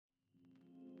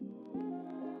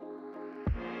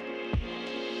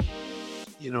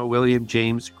William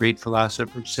James, great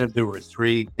philosopher, said there were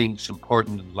three things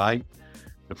important in life.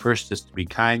 The first is to be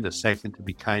kind, the second to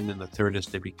be kind, and the third is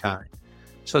to be kind.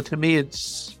 So to me,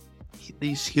 it's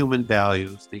these human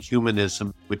values, the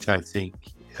humanism, which I think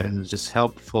is as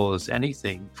helpful as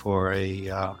anything for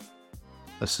a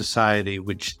society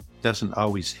which doesn't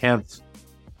always have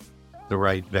the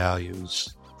right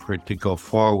values for it to go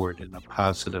forward in a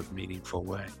positive, meaningful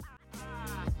way.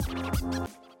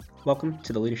 Welcome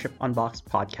to the Leadership Unboxed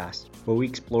podcast, where we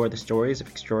explore the stories of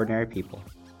extraordinary people.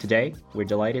 Today, we're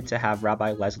delighted to have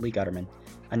Rabbi Leslie Gutterman,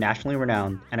 a nationally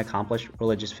renowned and accomplished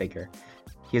religious figure.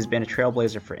 He has been a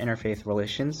trailblazer for interfaith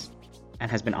relations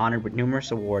and has been honored with numerous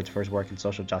awards for his work in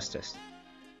social justice.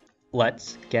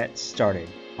 Let's get started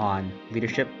on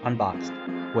Leadership Unboxed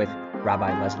with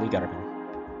Rabbi Leslie Gutterman.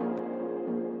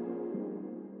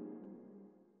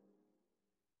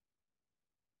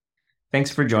 Thanks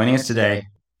for joining us today.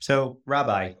 So,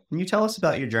 Rabbi, can you tell us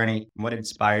about your journey and what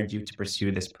inspired you to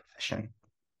pursue this profession?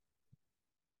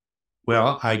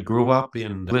 Well, I grew up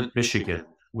in Flint, Michigan,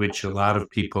 which a lot of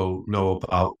people know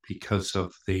about because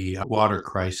of the water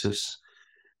crisis.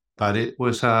 But it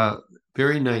was a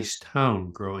very nice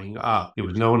town growing up. It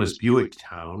was known as Buick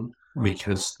Town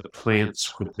because the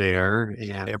plants were there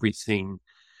and everything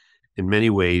in many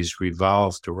ways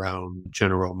revolved around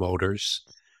General Motors.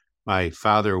 My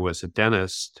father was a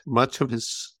dentist.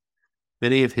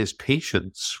 Many of his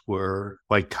patients were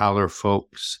white-collar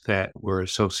folks that were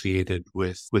associated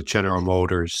with General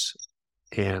Motors.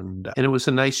 And it was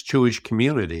a nice Jewish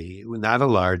community, not a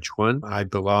large one. I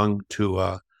belonged to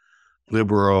a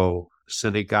liberal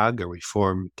synagogue, a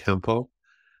Reformed temple.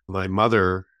 My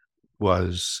mother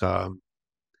was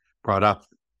brought up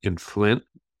in Flint,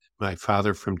 my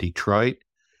father from Detroit.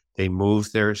 They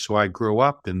moved there, so I grew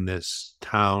up in this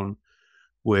town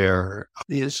where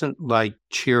it isn't like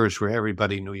Cheers where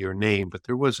everybody knew your name, but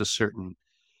there was a certain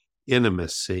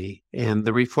intimacy. And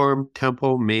the Reformed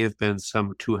Temple may have been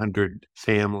some 200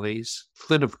 families.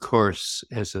 Flint, of course,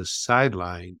 as a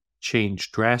sideline,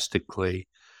 changed drastically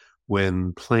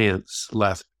when plants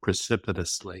left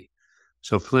precipitously.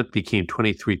 So Flint became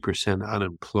 23%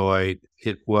 unemployed.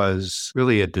 It was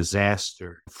really a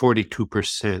disaster.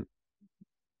 42%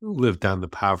 lived on the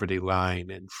poverty line,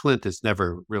 and Flint has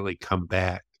never really come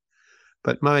back.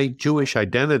 But my Jewish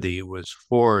identity was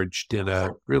forged in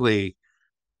a really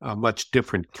much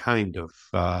different kind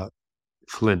of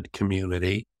Flint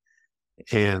community.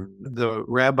 And the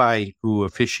rabbi who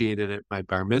officiated at my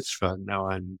bar mitzvah, now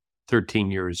I'm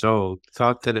 13 years old,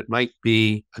 thought that it might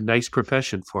be a nice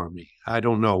profession for me. I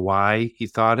don't know why he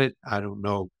thought it. I don't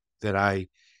know that I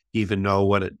even know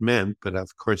what it meant, but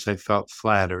of course I felt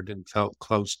flattered and felt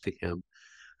close to him.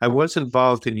 I was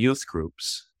involved in youth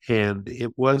groups, and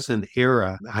it was an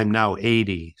era. I'm now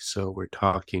 80, so we're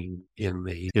talking in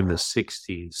the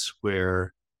 60s,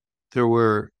 where there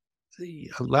were a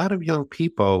lot of young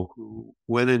people who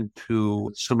went into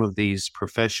some of these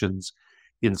professions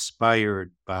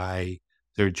inspired by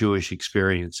their Jewish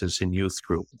experiences in youth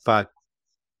group. But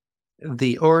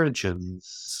the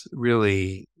origins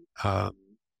really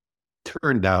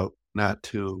turned out not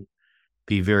to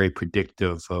be very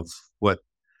predictive of what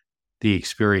the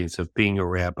experience of being a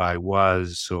rabbi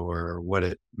was or what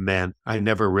it meant. I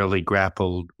never really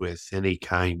grappled with any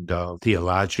kind of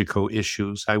theological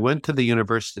issues. I went to the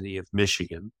University of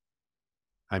Michigan.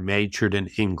 I majored in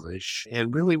English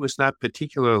and really was not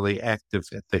particularly active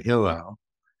at the Hillel,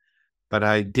 but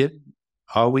I did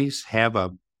always have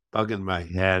a bug in my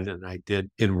head, and I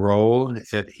did enroll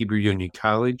at Hebrew Union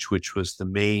College, which was the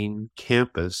main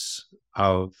campus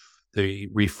of the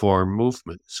Reform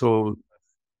movement. So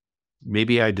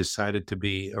maybe I decided to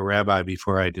be a rabbi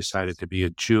before I decided to be a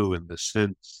Jew, in the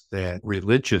sense that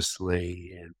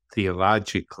religiously and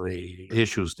theologically,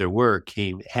 issues there were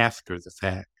came after the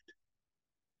fact.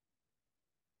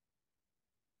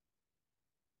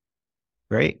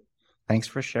 Great. Thanks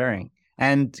for sharing.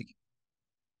 And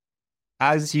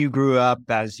as you grew up,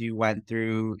 as you went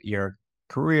through your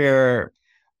career,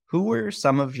 who were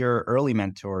some of your early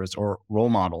mentors or role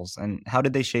models, and how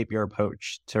did they shape your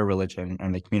approach to religion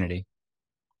and the community?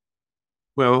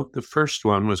 Well, the first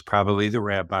one was probably the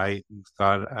rabbi who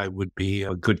thought I would be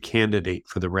a good candidate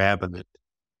for the rabbinate.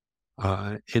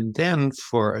 And then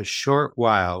for a short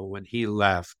while, when he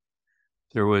left,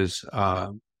 there was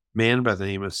a man by the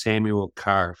name of Samuel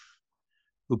Karff,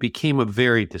 who became a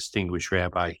very distinguished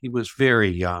rabbi. He was very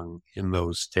young in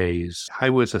those days. I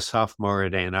was a sophomore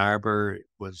at Ann Arbor. It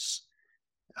was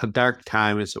a dark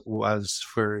time, as it was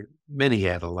for many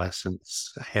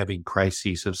adolescents, having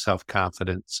crises of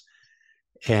self-confidence.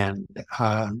 And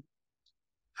I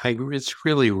was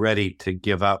really ready to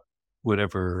give up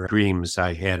whatever dreams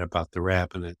I had about the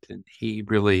rabbinate. And he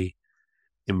really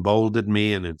emboldened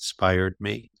me and inspired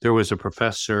me. There was a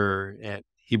professor at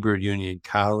Hebrew Union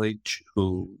College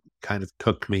who kind of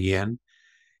took me in.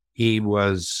 He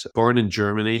was born in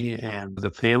Germany, and the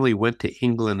family went to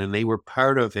England, and they were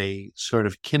part of a sort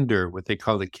of what they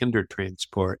call the kinder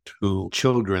transport to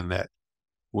children that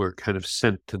were kind of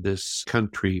sent to this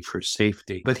country for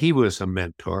safety. But he was a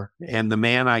mentor, and the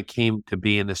man I came to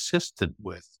be an assistant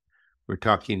with, we're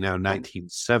talking now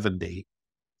 1970,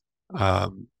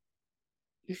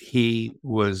 he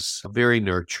was very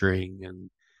nurturing and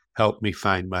helped me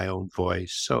find my own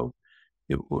voice. So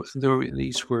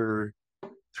these were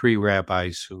three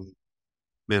rabbis who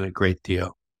meant a great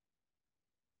deal.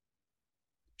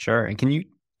 Sure. And can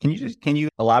you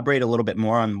elaborate a little bit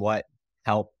more on what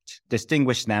helped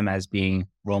distinguish them as being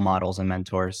role models and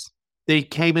mentors? They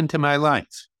came into my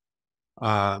life.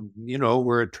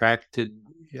 We're attracted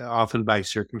often by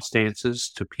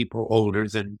circumstances to people older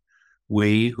than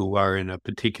we who are in a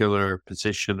particular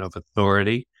position of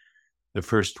authority. The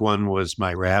first one was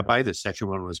my rabbi. The second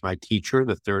one was my teacher.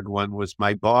 The third one was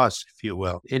my boss, if you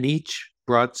will. And each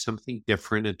brought something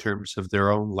different in terms of their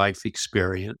own life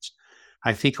experience.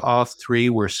 I think all three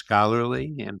were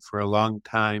scholarly. And for a long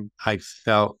time, I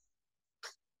felt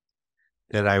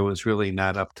that I was really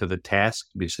not up to the task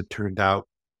because it turned out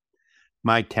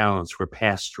my talents were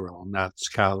pastoral, not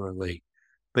scholarly.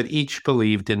 But each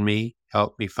believed in me,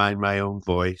 helped me find my own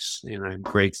voice, and I'm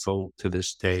grateful to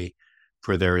this day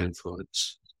for their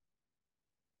influence.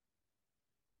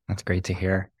 That's great to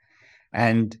hear.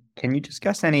 And can you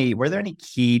discuss were there any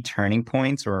key turning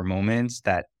points or moments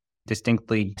that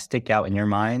distinctly stick out in your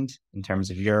mind in terms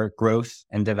of your growth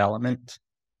and development?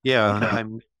 Yeah,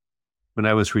 when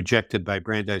I was rejected by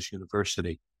Brandeis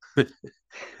University,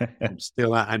 I'm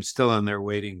still on their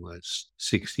waiting list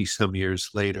 60 some years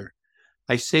later.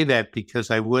 I say that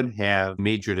because I would have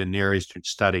majored in Near Eastern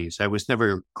studies. I was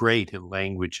never great in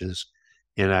languages,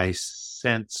 and I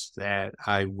sensed that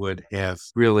I would have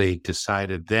really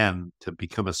decided then to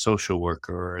become a social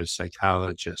worker or a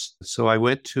psychologist. So I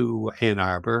went to Ann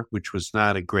Arbor, which was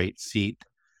not a great feat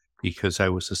because I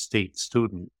was a state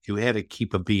student. You had to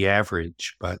keep a B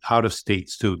average, but out-of-state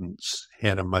students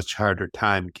had a much harder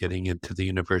time getting into the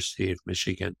University of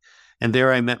Michigan. And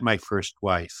there I met my first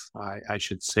wife. I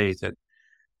should say that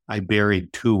I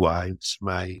buried two wives.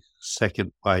 My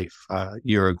second wife, a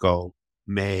year ago,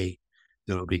 May,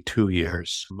 it'll be 2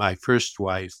 years. My first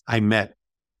wife, I met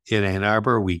in Ann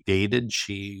Arbor. We dated.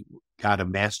 She got a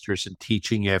master's in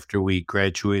teaching after we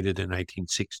graduated in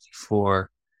 1964.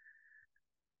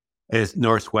 At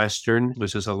Northwestern,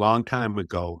 this is a long time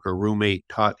ago. Her roommate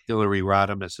taught Hillary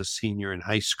Rodham as a senior in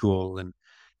high school and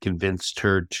convinced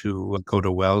her to go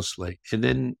to Wellesley. And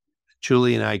then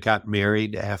Julie and I got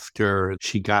married after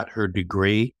she got her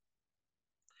degree.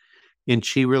 And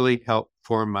she really helped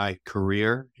form my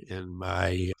career and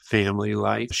my family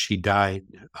life. She died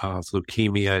of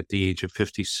leukemia at the age of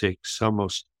 56,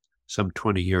 almost some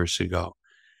 20 years ago.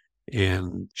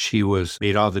 And she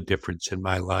made all the difference in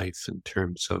my life in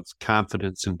terms of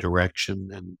confidence and direction.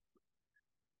 And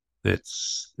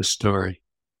that's the story.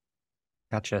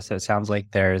 Gotcha. So it sounds like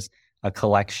there's a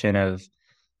collection of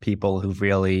people who've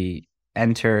really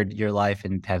entered your life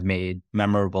and have made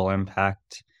memorable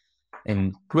impact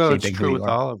in Well, it's shaping true who with you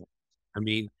are. all of them. I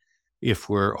mean, if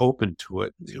we're open to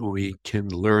it, we can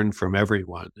learn from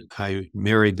everyone. I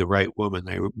married the right woman.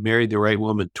 I married the right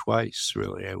woman twice,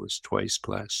 really. I was twice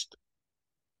blessed.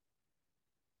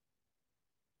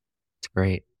 It's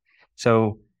great.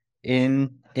 So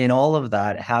in all of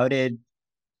that, how did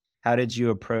you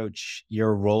approach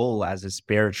your role as a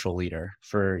spiritual leader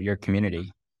for your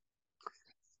community?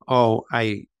 Oh,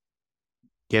 I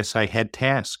guess I had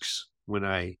tasks. When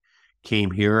I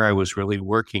came here, I was really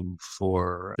working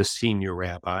for the senior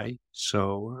rabbi.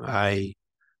 So I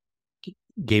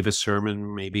gave a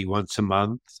sermon maybe once a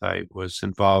month. I was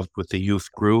involved with the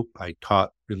youth group. I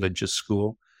taught religious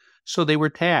school. So they were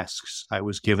tasks. I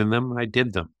was given them. I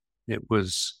did them. It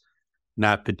was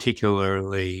not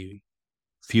particularly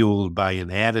fueled by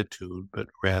an attitude, but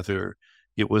rather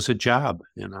it was a job,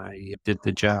 and I did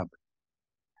the job.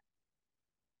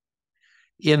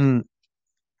 In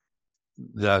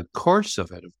the course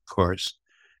of it, of course,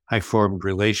 I formed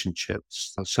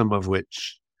relationships, some of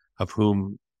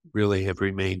whom really have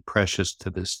remained precious to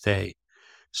this day.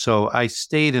 So I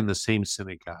stayed in the same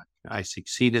synagogue. I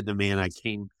succeeded the man I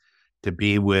came to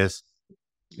be with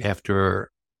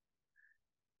after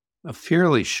a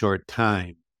fairly short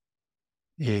time.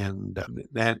 And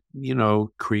that,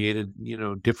 created,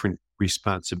 different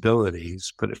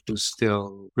responsibilities, but it was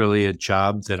still really a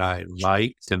job that I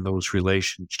liked. And those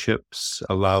relationships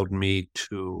allowed me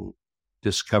to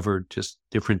discover just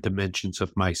different dimensions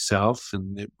of myself.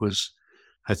 And it was,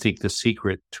 I think, the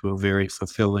secret to a very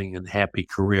fulfilling and happy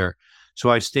career.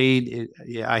 So I stayed,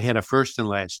 I had a first and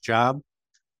last job.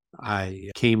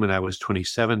 I came when I was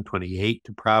 27, 28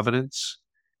 to Providence,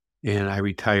 and I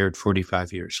retired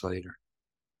 45 years later.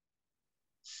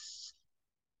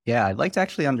 Yeah, I'd like to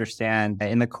actually understand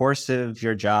in the course of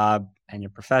your job and your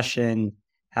profession,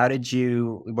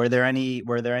 were there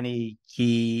any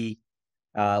key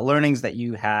learnings that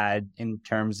you had in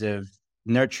terms of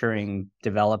nurturing,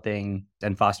 developing,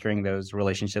 and fostering those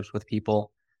relationships with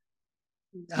people?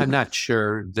 I'm not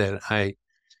sure that I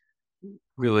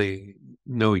really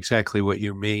know exactly what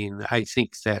you mean. I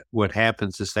think that what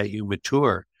happens is that you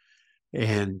mature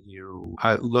and you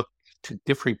look to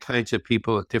different kinds of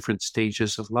people at different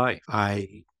stages of life.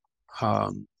 I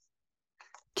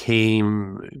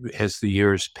came, as the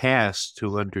years passed,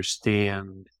 to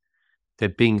understand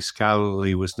that being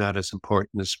scholarly was not as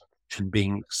important as, and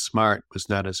being smart was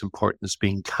not as important as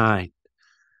being kind.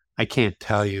 I can't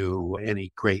tell you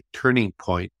any great turning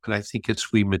point, but I think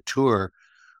as we mature,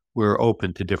 we're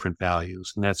open to different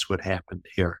values, and that's what happened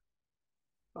here.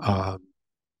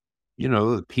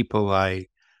 The people I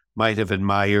might have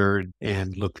admired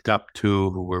and looked up to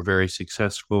who were very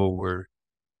successful were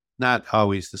not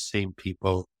always the same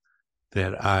people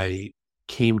that I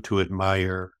came to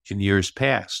admire in years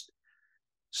past.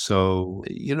 So,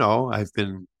 I've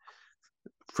been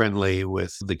friendly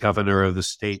with the governor of the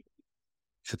state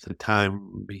at the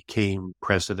time, became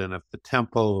president of the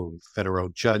temple, federal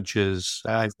judges.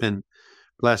 I've been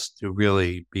blessed to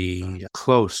really be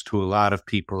close to a lot of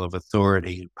people of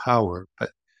authority and power.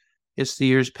 But as the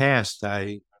years passed,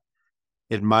 I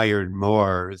admired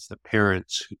more the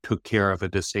parents who took care of a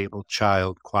disabled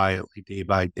child quietly day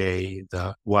by day,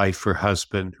 the wife or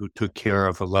husband who took care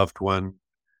of a loved one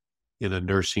in a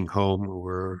nursing home, who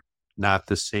were not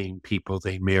the same people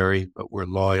they married, but were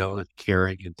loyal and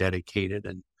caring and dedicated.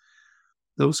 And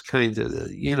those kinds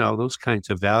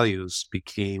of values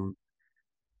became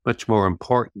much more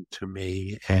important to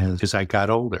me as I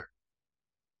got older.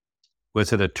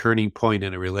 Was it a turning point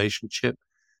in a relationship?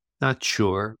 Not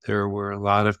sure. There were a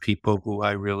lot of people who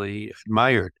I really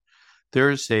admired.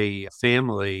 There's a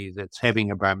family that's having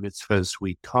a bar mitzvah as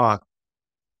we talk.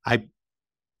 I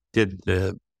did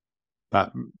the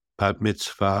bar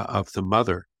mitzvah of the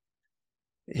mother,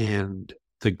 and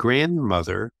the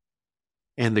grandmother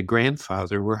and the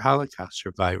grandfather were Holocaust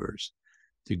survivors.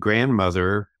 The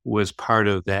grandmother was part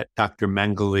of that Dr.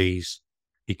 Mengele's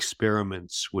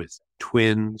experiments with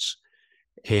twins,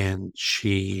 and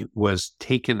she was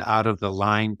taken out of the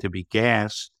line to be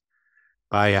gassed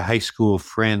by a high school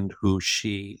friend who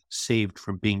she saved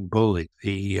from being bullied.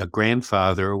 The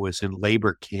grandfather was in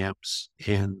labor camps,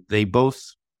 and they both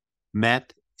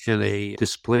met in a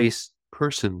displaced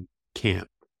person camp.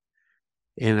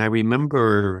 And I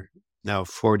remember now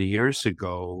 40 years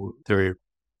ago, their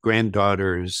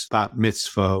granddaughter's bat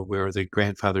mitzvah, where the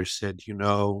grandfather said,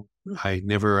 I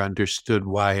never understood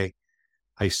why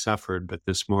I suffered, but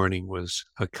this morning was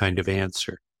a kind of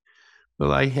answer.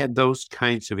 Well, I had those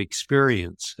kinds of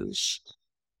experiences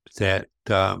that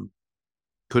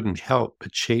couldn't help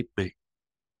but shape me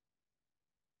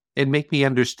and make me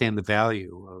understand the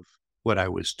value of what I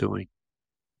was doing.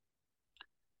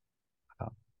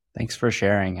 Thanks for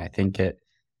sharing. I think it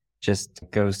just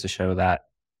goes to show that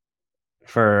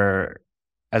for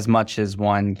as much as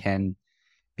one can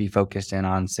be focused in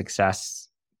on success,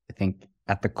 I think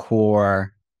at the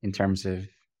core, in terms of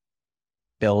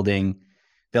building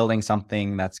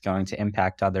something that's going to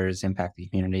impact others, impact the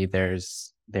community,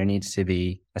 there needs to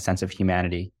be a sense of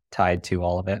humanity tied to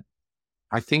all of it.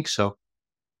 I think so.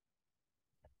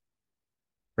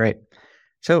 Great.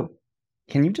 So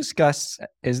can you discuss,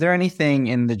 is there anything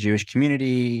in the Jewish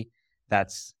community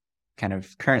that's kind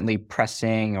of currently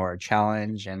pressing or a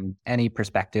challenge, and any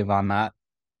perspective on that?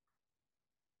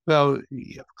 Well,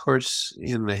 of course,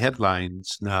 in the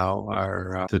headlines now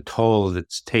are the toll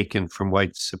that's taken from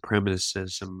white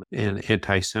supremacism and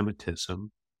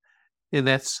anti-Semitism. And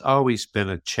that's always been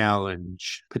a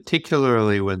challenge,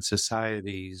 particularly when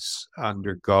societies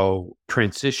undergo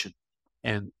transition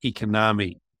and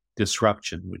economic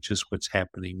disruption, which is what's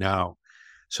happening now.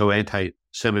 So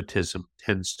anti-Semitism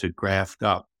tends to graft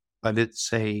up, but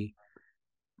it's a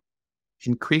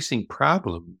increasing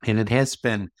problem. And it has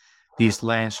been these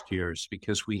last years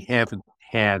because we haven't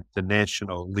had the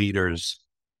national leaders,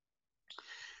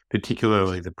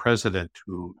 particularly the president,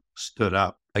 who stood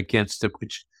up against it,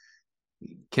 which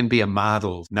can be a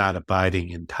model of not abiding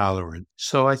in tolerance.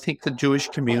 So I think the Jewish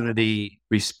community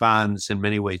responds in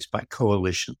many ways by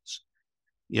coalitions,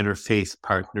 interfaith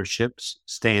partnerships,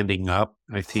 standing up.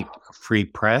 I think a free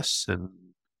press and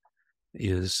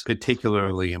is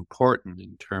particularly important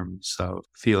in terms of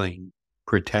feeling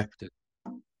protected.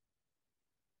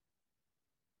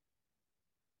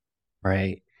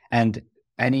 Right. And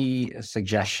any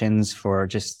suggestions for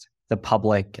just the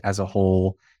public as a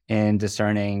whole in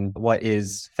discerning what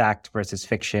is fact versus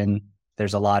fiction?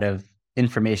 There's a lot of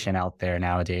information out there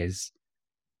nowadays.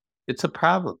 It's a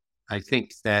problem. I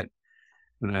think that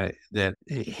that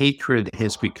hatred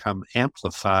has become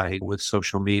amplified with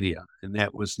social media, and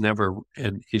that was never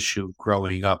an issue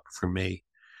growing up for me.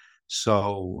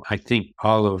 So I think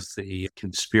all of the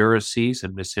conspiracies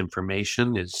and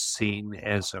misinformation is seen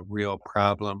as a real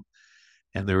problem.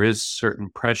 And there is certain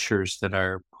pressures that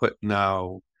are put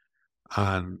now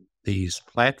on these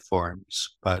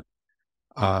platforms, but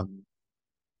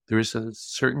there is a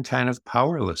certain kind of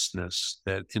powerlessness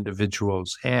that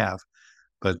individuals have,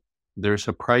 but there's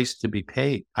a price to be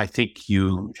paid. I think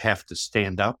you have to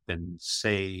stand up and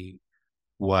say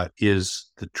what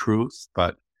is the truth,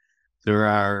 but there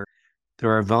are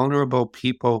vulnerable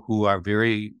people who are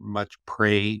very much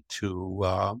prey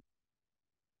to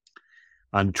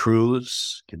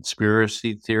untruths,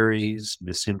 conspiracy theories,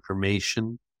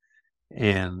 misinformation.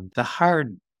 And the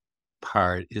hard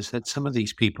part is that some of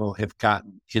these people have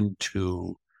gotten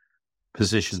into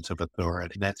positions of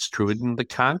authority. That's true in the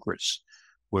Congress,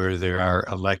 where there are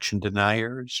election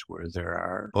deniers, where there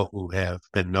are people who have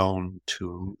been known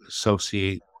to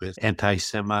associate with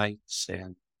anti-Semites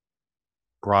and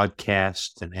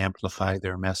broadcast and amplify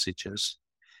their messages.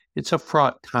 It's a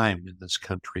fraught time in this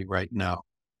country right now.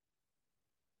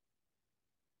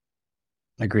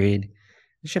 Agreed.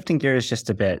 Shifting gears just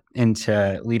a bit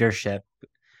into leadership,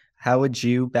 how would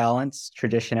you balance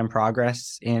tradition and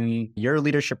progress in your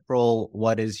leadership role?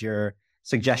 What is your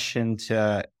suggestion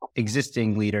to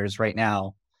existing leaders right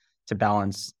now to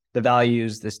balance the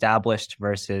values established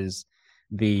versus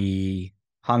the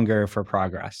hunger for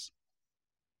progress?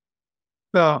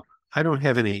 Well, I don't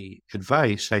have any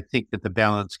advice. I think that the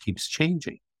balance keeps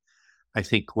changing. I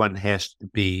think one has to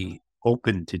be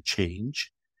open to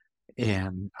change.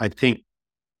 And I think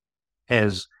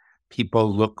as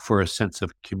people look for a sense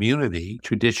of community,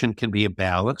 tradition can be a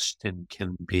ballast and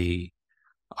can be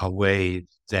a way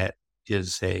that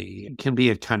can be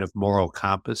a kind of moral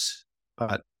compass.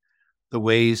 But the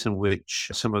ways in which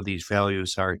some of these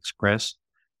values are expressed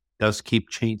does keep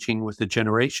changing with the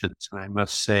generations. And I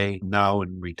must say now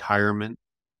in retirement,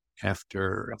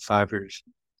 after 5 or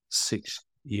 6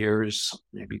 years,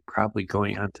 maybe probably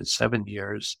going on to 7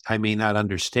 years, I may not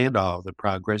understand all of the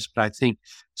progress, but I think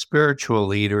spiritual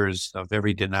leaders of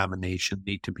every denomination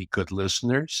need to be good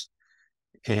listeners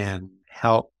and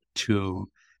help to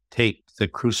take the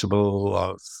crucible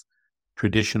of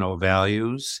traditional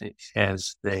values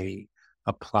as they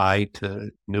apply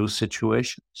to new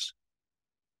situations.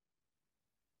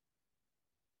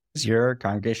 Does your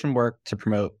congregation work to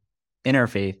promote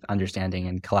interfaith understanding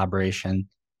and collaboration?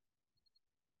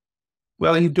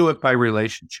 Well, you do it by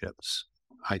relationships,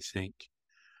 I think.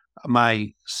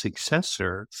 My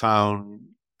successor found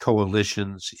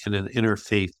coalitions in an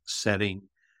interfaith setting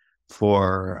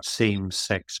for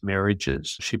same-sex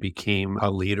marriages. She became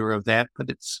a leader of that, but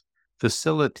it's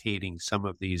facilitating some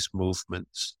of these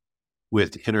movements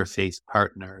with interfaith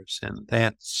partners. And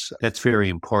that's very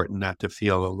important, not to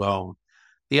feel alone.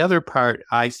 The other part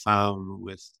I found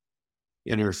with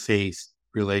interfaith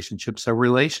relationships are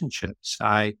relationships.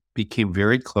 I became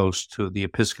very close to the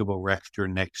Episcopal rector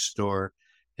next door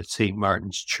at St.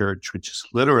 Martin's Church, which is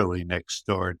literally next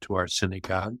door to our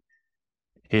synagogue.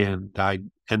 And I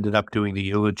ended up doing the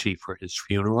eulogy for his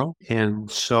funeral.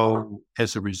 And so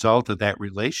as a result of that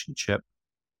relationship,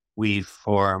 we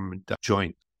formed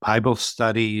joint Bible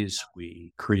studies.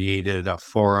 We created a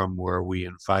forum where we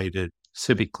invited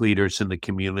civic leaders in the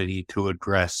community to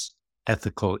address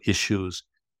ethical issues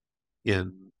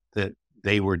that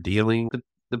they were dealing with.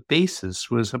 The basis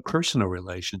was a personal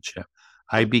relationship.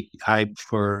 I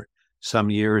for some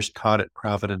years taught at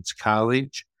Providence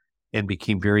College and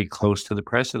became very close to the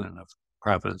president of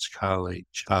Providence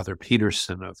College, Father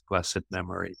Peterson of blessed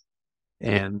memory.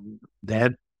 And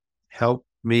that helped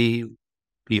me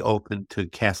be open to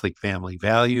Catholic family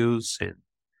values and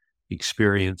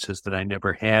experiences that I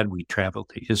never had. We traveled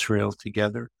to Israel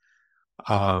together.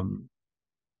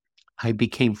 I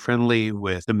became friendly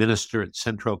with the minister at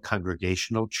Central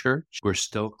Congregational Church. We're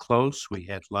still close. We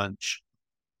had lunch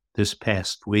this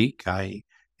past week. I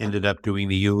ended up doing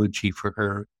the eulogy for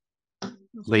her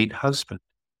late husband.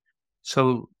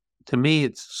 So to me,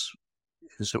 it's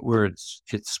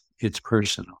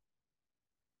personal.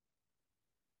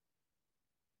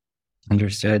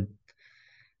 Understood.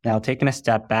 Now, taking a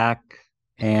step back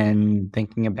and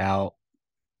thinking about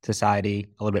society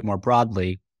a little bit more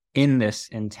broadly, in this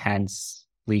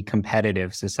intensely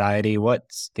competitive society,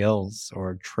 what skills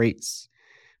or traits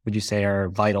would you say are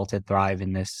vital to thrive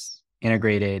in this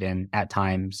integrated and at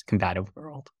times combative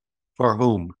world? For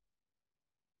whom?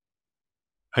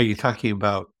 Are you talking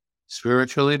about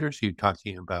spiritual leaders? Are you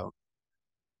talking about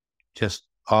just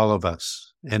all of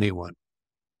us, anyone?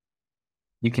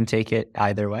 You can take it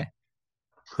either way.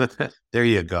 There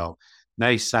you go.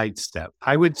 Nice sidestep.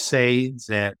 I would say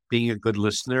that being a good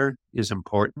listener is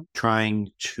important, trying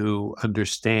to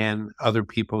understand other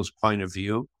people's point of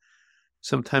view.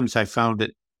 Sometimes I found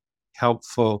it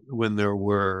helpful when there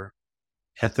were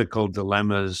ethical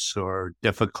dilemmas or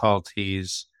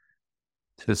difficulties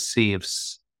to see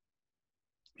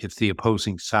if the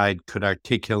opposing side could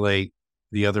articulate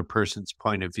the other person's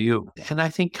point of view. And I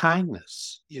think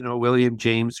kindness. William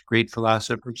James, great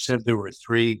philosopher, said there were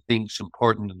three things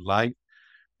important in life.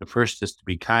 The first is to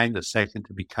be kind, the second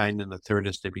to be kind, and the third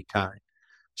is to be kind.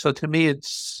 So to me,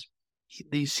 it's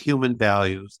these human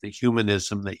values, the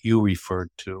humanism that you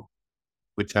referred to,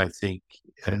 which I think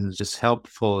is as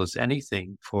helpful as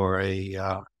anything for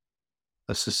a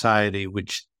society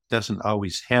which doesn't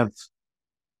always have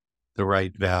the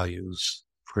right values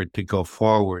for it to go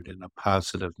forward in a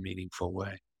positive, meaningful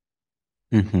way.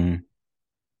 Mm-hmm.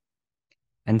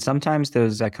 And sometimes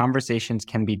those conversations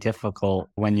can be difficult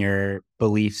when your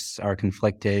beliefs are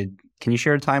conflicted. Can you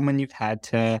share a time when you've had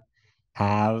to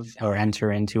have or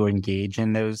enter into or engage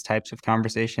in those types of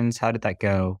conversations? How did that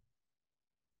go?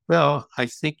 Well, I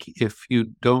think if you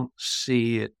don't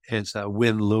see it as a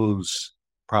win-lose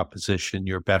proposition,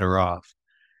 you're better off.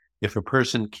 If a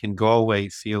person can go away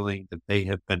feeling that they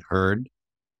have been heard,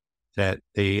 that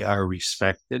they are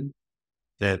respected,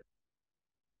 that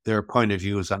their point of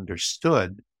view is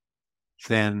understood,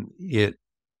 then it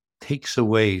takes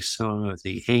away some of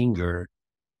the anger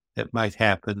that might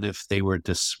happen if they were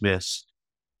dismissed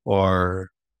or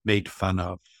made fun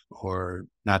of or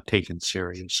not taken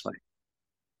seriously.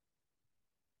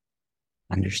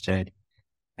 Understood.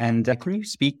 And can you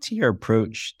speak to your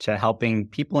approach to helping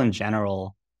people in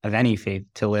general of any faith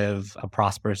to live a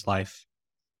prosperous life?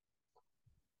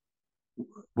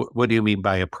 What do you mean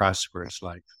by a prosperous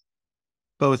life?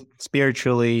 Both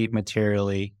spiritually,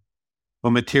 materially.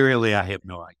 Well, materially, I have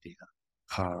no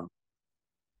idea.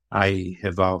 I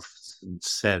have often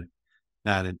said,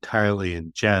 not entirely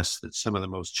in jest, that some of the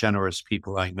most generous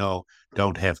people I know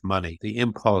don't have money. The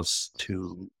impulse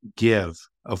to give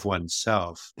of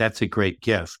oneself, that's a great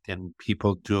gift. And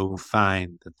people do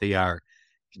find that they are,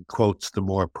 in quotes, the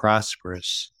more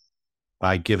prosperous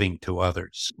by giving to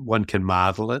others. One can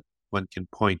model it. One can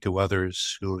point to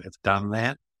others who have done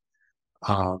that.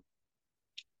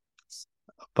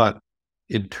 But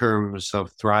in terms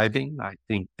of thriving, I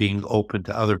think being open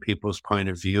to other people's point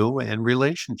of view and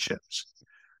relationships.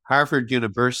 Harvard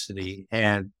University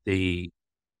had the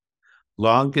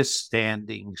longest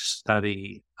standing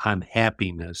study on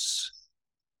happiness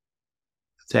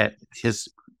that has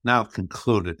now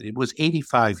concluded. It was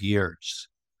 85 years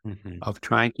of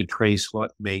trying to trace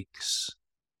what makes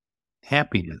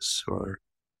happiness,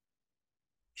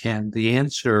 and the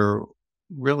answer,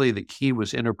 really the key,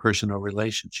 was interpersonal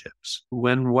relationships.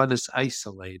 When one is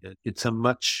isolated, it's a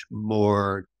much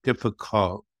more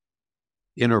difficult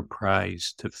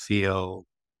enterprise to feel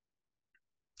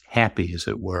happy, as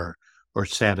it were, or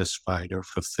satisfied or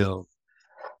fulfilled.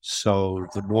 So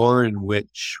the more in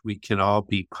which we can all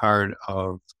be part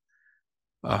of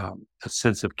a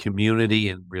sense of community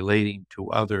and relating to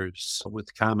others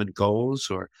with common goals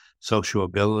or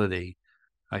sociability,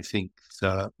 I think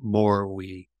the more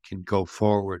we can go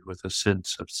forward with a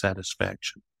sense of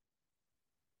satisfaction.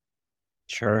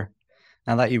 Sure.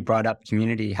 Now that you brought up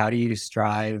community, how do you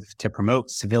strive to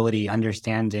promote civility,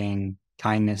 understanding,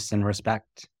 kindness, and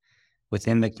respect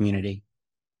within the community?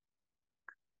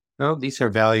 Well, these are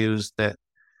values that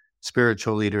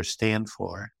spiritual leaders stand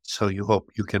for, so you hope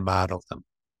you can model them.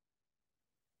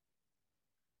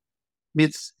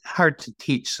 It's hard to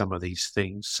teach some of these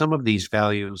things. Some of these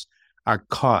values are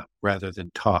caught rather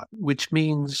than taught, which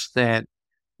means that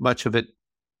much of it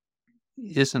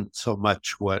isn't so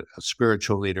much what a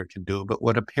spiritual leader can do, but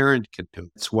what a parent can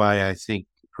do. That's why I think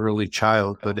early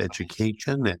childhood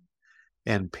education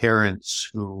and parents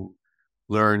who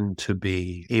learn to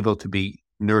be able to be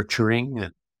nurturing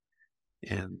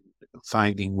and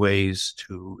finding ways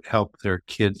to help their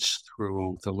kids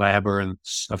through the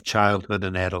labyrinths of childhood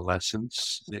and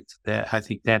adolescence. I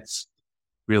think that's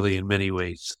really, in many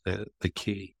ways, the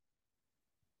key.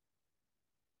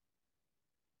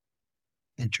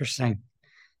 Interesting.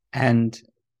 And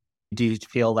do you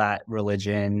feel that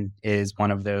religion is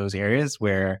one of those areas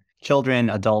where children,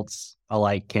 adults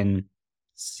alike can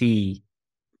see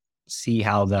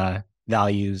how the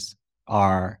values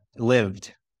are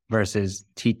lived versus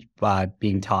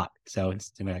being taught? So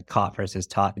it's caught versus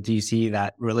taught. Do you see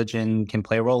that religion can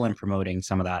play a role in promoting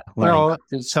some of that learning? Well,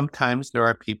 sometimes there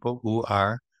are people who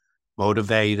are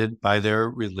motivated by their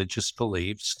religious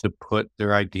beliefs to put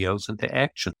their ideals into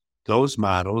action. Those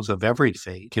models of every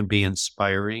faith can be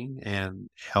inspiring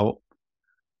and help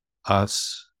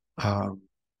us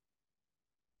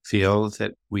feel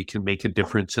that we can make a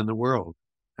difference in the world.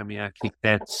 I mean, I think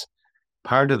that's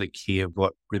part of the key of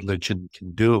what religion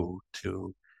can do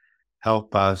to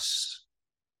help us,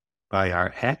 by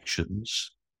our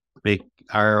actions, make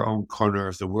our own corner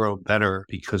of the world better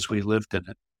because we lived in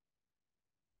it.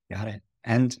 Got it.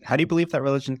 And how do you believe that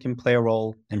religion can play a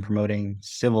role in promoting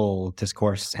civil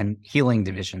discourse and healing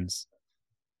divisions?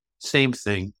 Same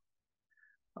thing.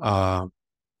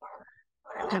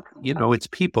 It's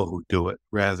people who do it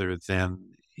rather than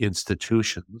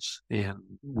institutions. And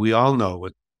we all know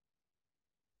what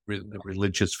the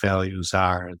religious values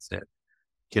are that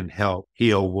can help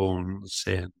heal wounds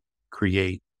and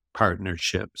create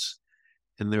partnerships.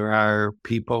 And there are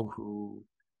people who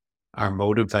are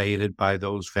motivated by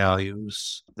those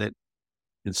values that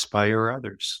inspire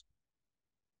others.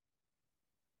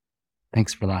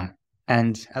 Thanks for that.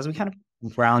 And as we kind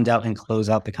of round out and close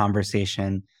out the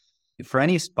conversation, for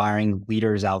any aspiring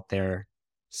leaders out there,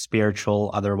 spiritual,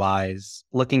 otherwise,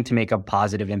 looking to make a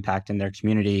positive impact in their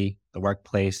community, the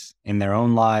workplace, in their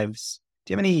own lives,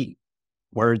 do you have any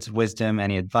words of wisdom,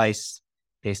 any advice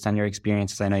based on your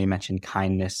experiences? I know you mentioned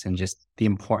kindness and just the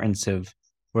importance of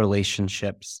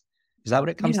relationships. Is that what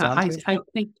it comes down to?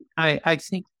 I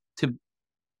think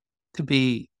to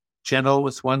be gentle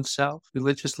with oneself.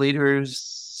 Religious leaders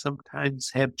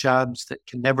sometimes have jobs that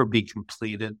can never be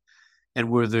completed and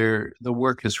where the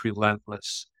work is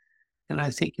relentless. And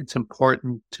I think it's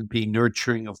important to be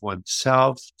nurturing of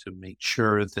oneself, to make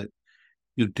sure that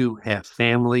you do have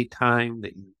family time,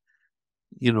 that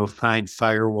you find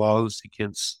firewalls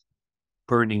against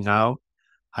burning out.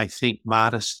 I think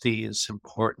modesty is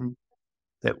important,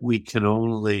 that we can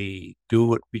only do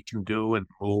what we can do and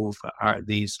move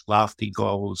these lofty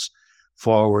goals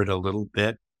forward a little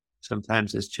bit.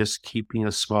 Sometimes it's just keeping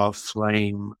a small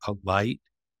flame alight.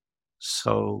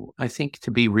 So I think to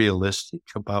be realistic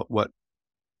about what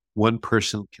one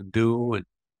person can do, and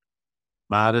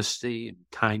modesty and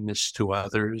kindness to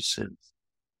others, and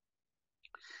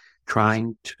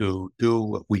trying to do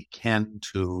what we can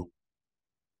to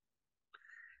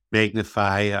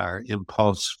magnify our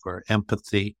impulse for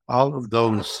empathy. All of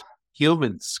those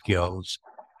human skills,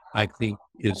 I think,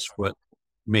 is what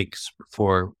makes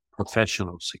for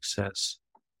professional success.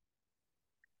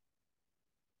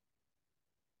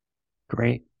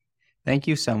 Great. Thank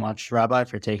you so much, Rabbi,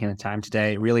 for taking the time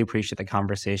today. Really appreciate the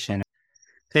conversation.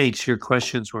 Thanks. Your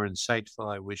questions were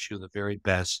insightful. I wish you the very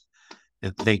best.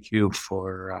 And thank you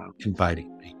for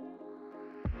inviting me.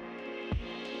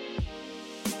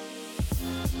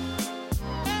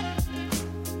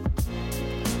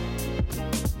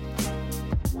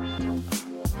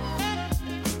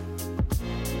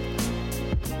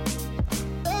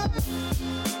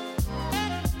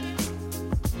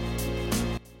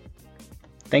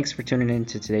 Thanks for tuning in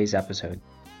to today's episode.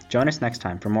 Join us next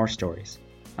time for more stories.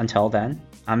 Until then,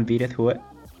 I'm Vidith Huat.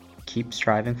 Keep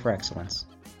striving for excellence.